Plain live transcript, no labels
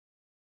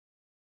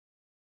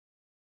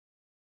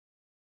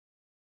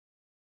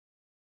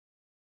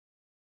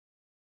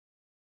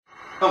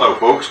Hello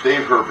folks,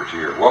 Dave Herbert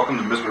here. Welcome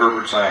to Mr.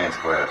 Herbert Science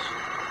class.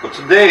 But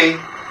today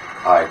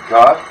I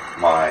got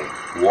my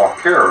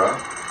Walkera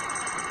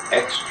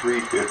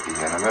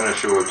x350 and I'm going to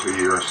show it to you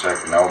here in a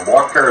second. Now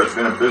Walkera has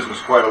been in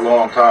business quite a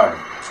long time,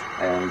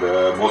 and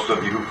most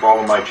of you who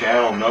follow my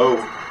channel know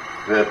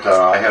that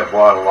I have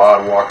bought a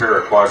lot of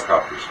Walkera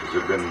Quad-copters because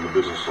they've been in the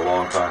business a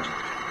long time.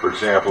 For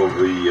example,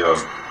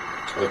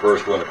 the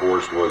first one of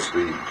course was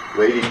the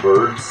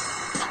Ladybird,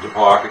 the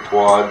pocket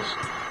quads.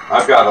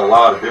 I've got a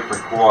lot of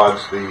different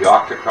quads, the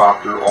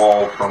Quadcopter,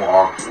 all from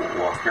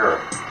Walkera,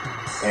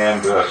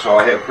 and so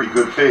I have pretty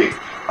good faith.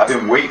 I've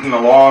been waiting a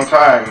long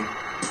time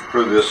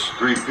for this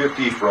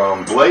 350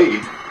 from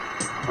Blade,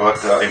 but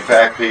in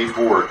fact paid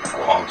for it a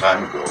long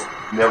time ago.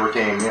 Never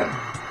came in.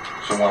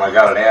 So when I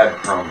got an ad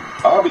from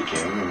Hobby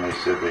King and they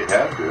said they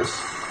had this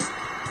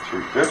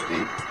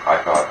 350,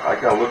 I thought, I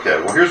gotta look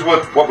at it. Well, here's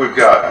what we've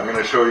got. I'm going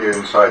to show you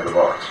inside the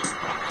box.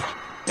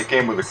 It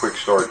came with a quick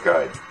start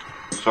guide,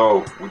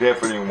 so we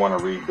definitely want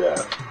to read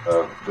that.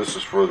 This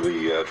is for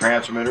the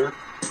transmitter,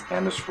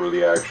 and this is for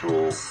the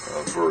actual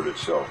bird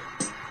itself.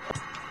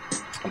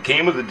 It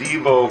came with the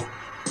Devo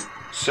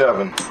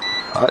 7.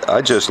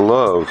 I just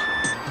love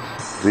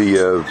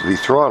the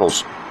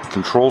throttles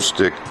control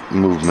stick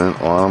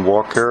movement on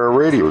Walkera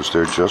radios.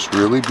 They're just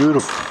really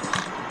beautiful.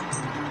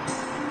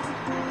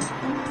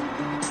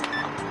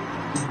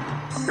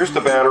 Here's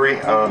the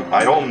battery.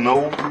 I don't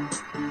know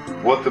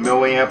what the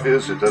milliamp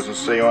is. It doesn't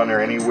say on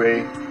there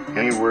anywhere.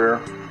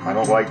 I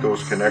don't like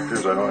those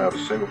connectors. I don't have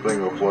a single thing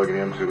to plug it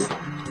into.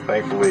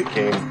 Thankfully it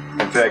came.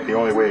 In fact, the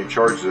only way to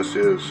charge this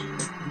is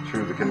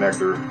through the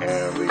connector,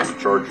 and the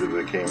charger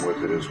that came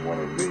with it is one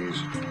of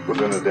these with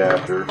an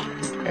adapter,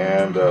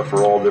 and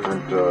for all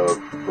different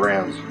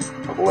brands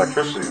of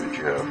electricity that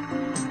you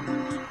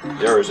have.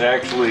 There is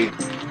actually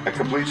a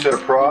complete set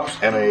of props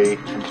and a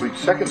complete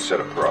second set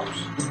of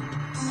props.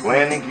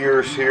 Landing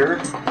gears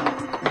here,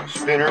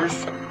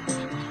 spinners.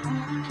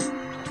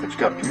 It's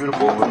got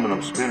beautiful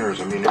aluminum spinners.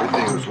 I mean,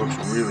 everything looks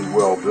really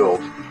well built.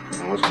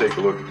 And let's take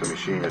a look at the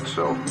machine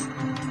itself.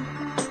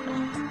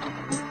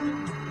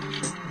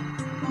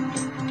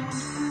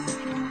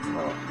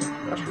 Oh,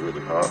 that's really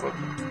hot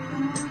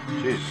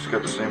looking. Geez, it's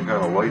got the same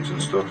kind of lights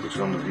and stuff that's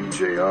on the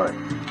DJI.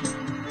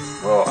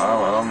 Well,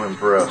 I'm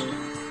impressed.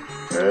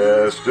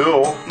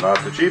 Still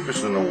not the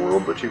cheapest in the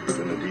world, but cheaper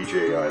than the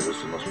DJI.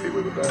 This must be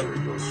where the battery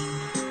goes.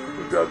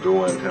 We've got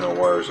dual antenna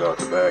wires out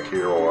the back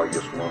here, or I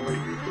guess one may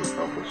be for the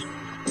compass.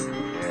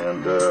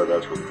 And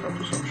that's for the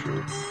compass, I'm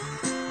sure.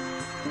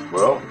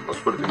 Well, let's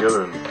put it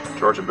together and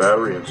charge a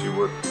battery and see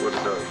what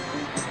it does.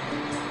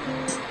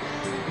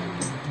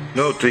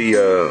 Note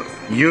the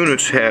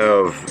units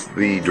have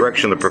the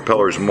direction of the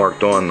propellers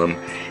marked on them,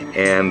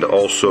 and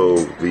also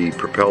the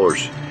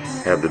propellers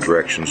have the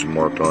directions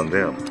marked on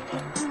them.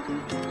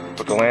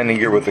 Put the landing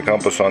gear with the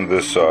compass on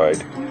this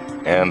side,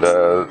 and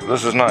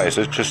this is nice.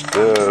 It's just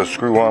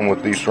screw on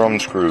with these thumb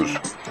screws.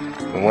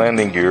 The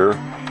landing gear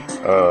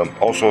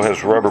also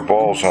has rubber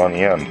balls on the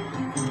end,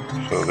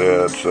 so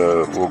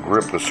that will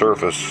grip the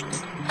surface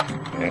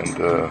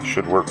and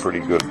should work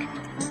pretty good.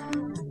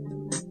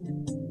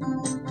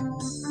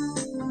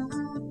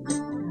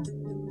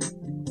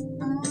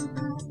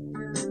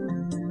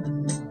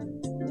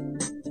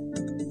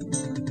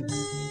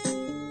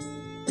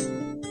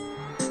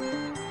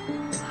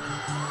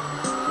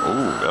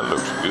 Oh, that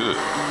looks good.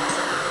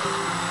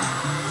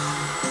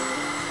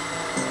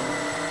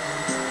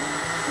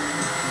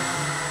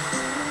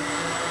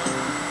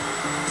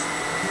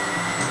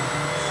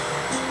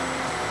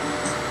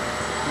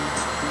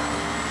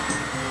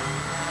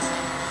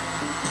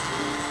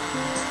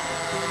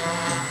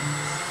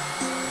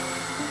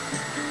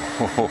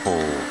 Oh,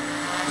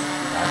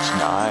 that's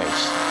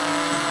nice.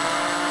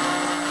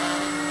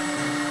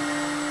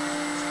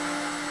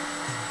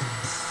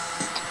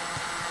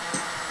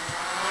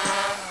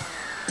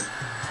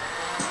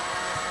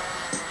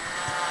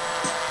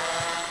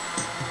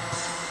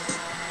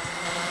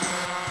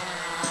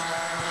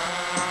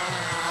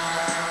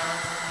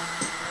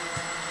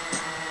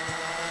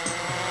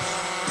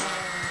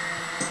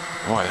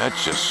 Boy,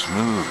 that's just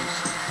smooth.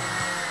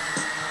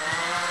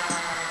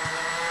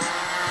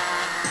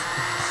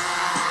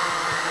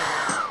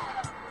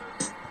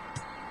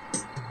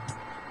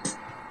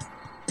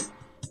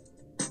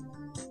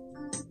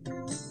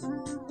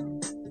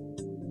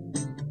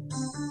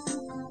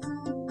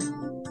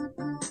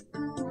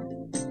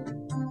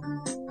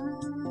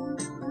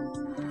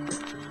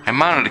 I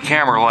mounted a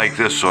camera like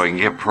this so I can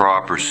get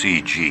proper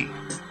CG.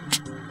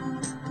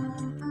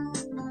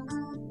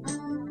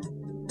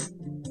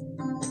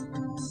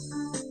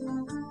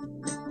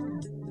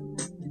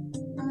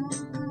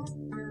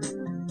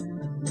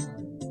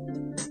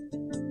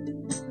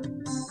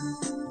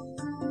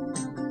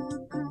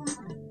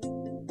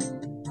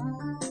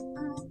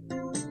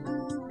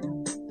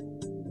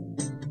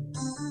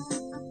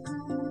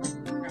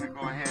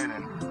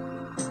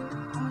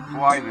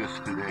 Fly this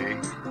today.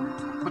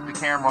 Put the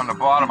camera on the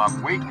bottom.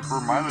 I'm waiting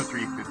for my other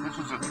 350. This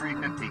is a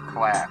 350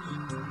 class.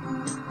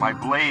 My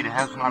blade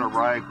has not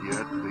arrived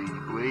yet. The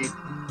blade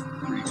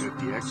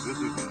X350X. This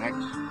is an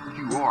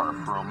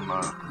XQR from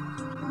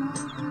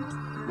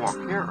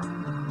Walkera.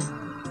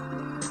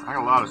 I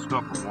got a lot of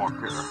stuff from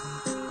Walkera.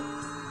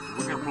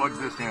 We're going to plug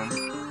this in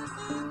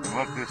and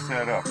let this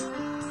set up.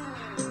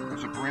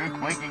 There's a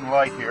blinking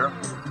light here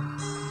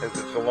as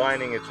it's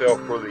aligning itself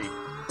for the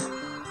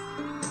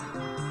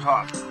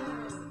top.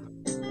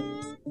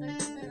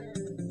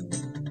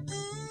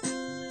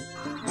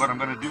 What I'm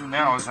going to do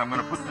now is I'm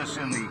going to put this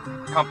in the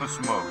compass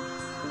mode.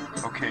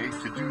 Okay,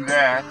 to do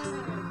that,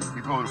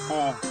 you go to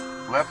full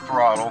left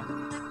throttle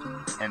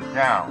and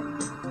down.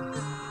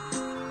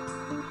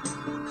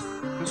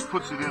 This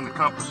puts it in the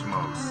compass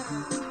mode.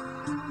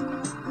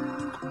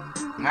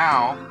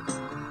 Now,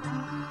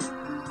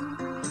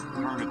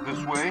 turn it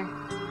this way.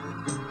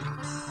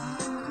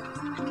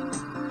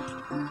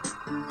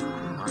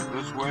 Turn it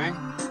this way.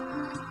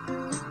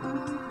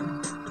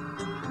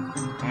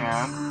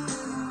 And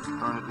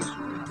turn it this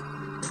way.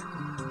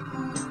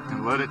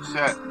 And let it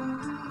set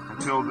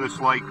until this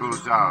light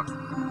goes out,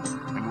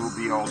 and we'll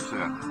be all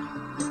set.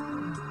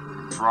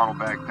 Throttle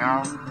back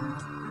down.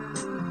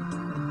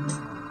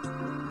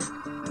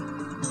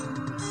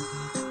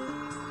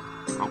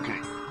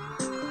 Okay.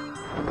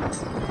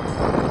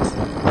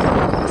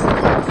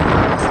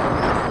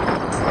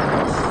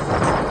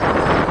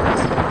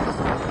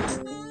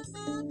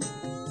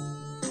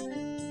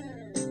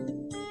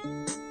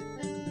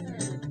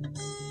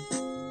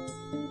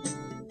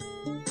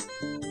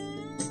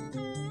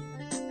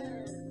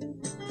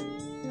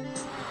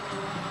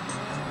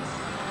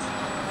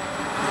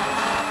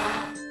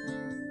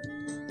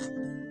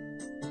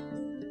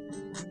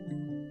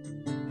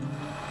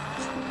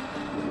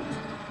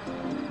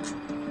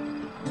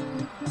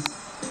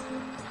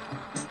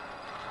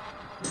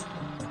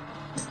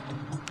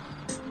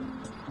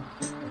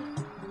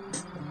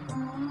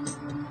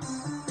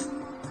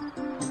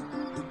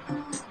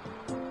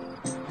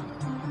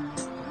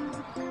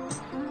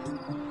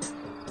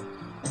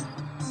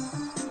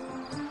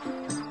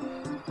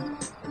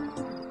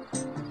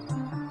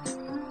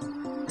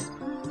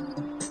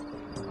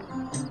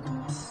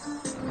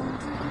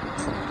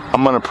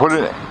 I'm going to put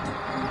it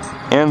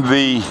in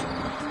the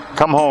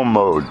come home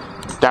mode,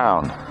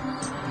 down.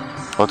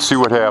 Let's see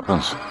what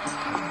happens.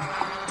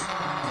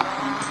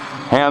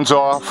 Hands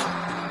off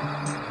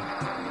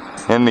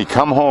in the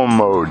come home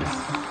mode.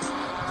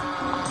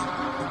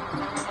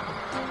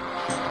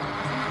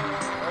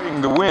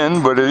 Fighting the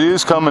wind, but it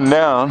is coming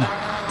down.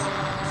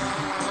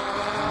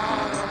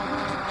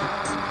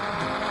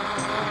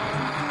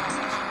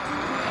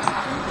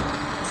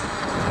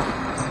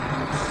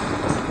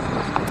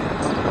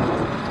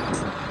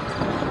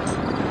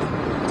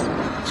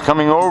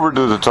 Coming over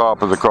to the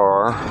top of the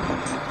car.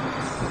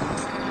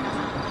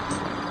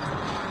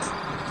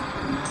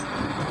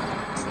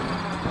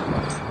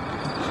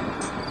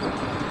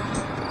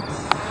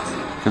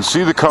 You can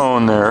see the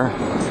cone there.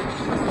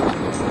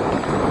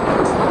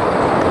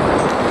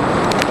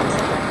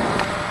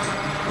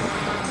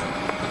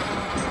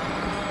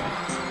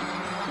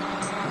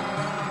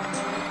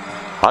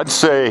 I'd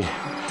say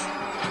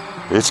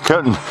it's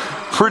cutting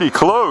pretty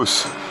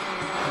close.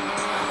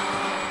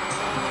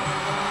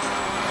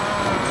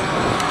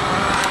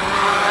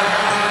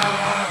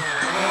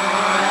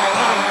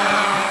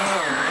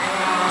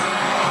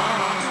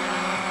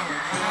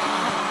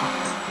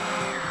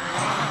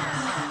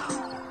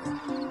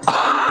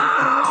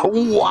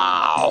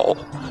 Wow!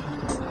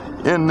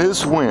 In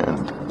this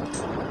wind,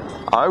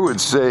 I would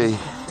say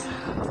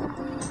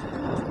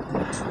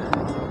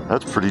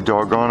that's pretty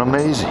doggone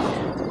amazing.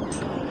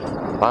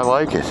 I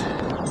like it.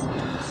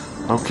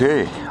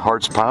 Okay,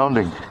 heart's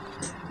pounding.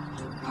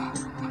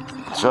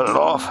 Set it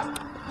off.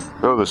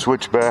 Throw the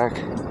switch back.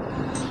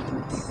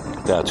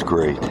 That's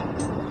great.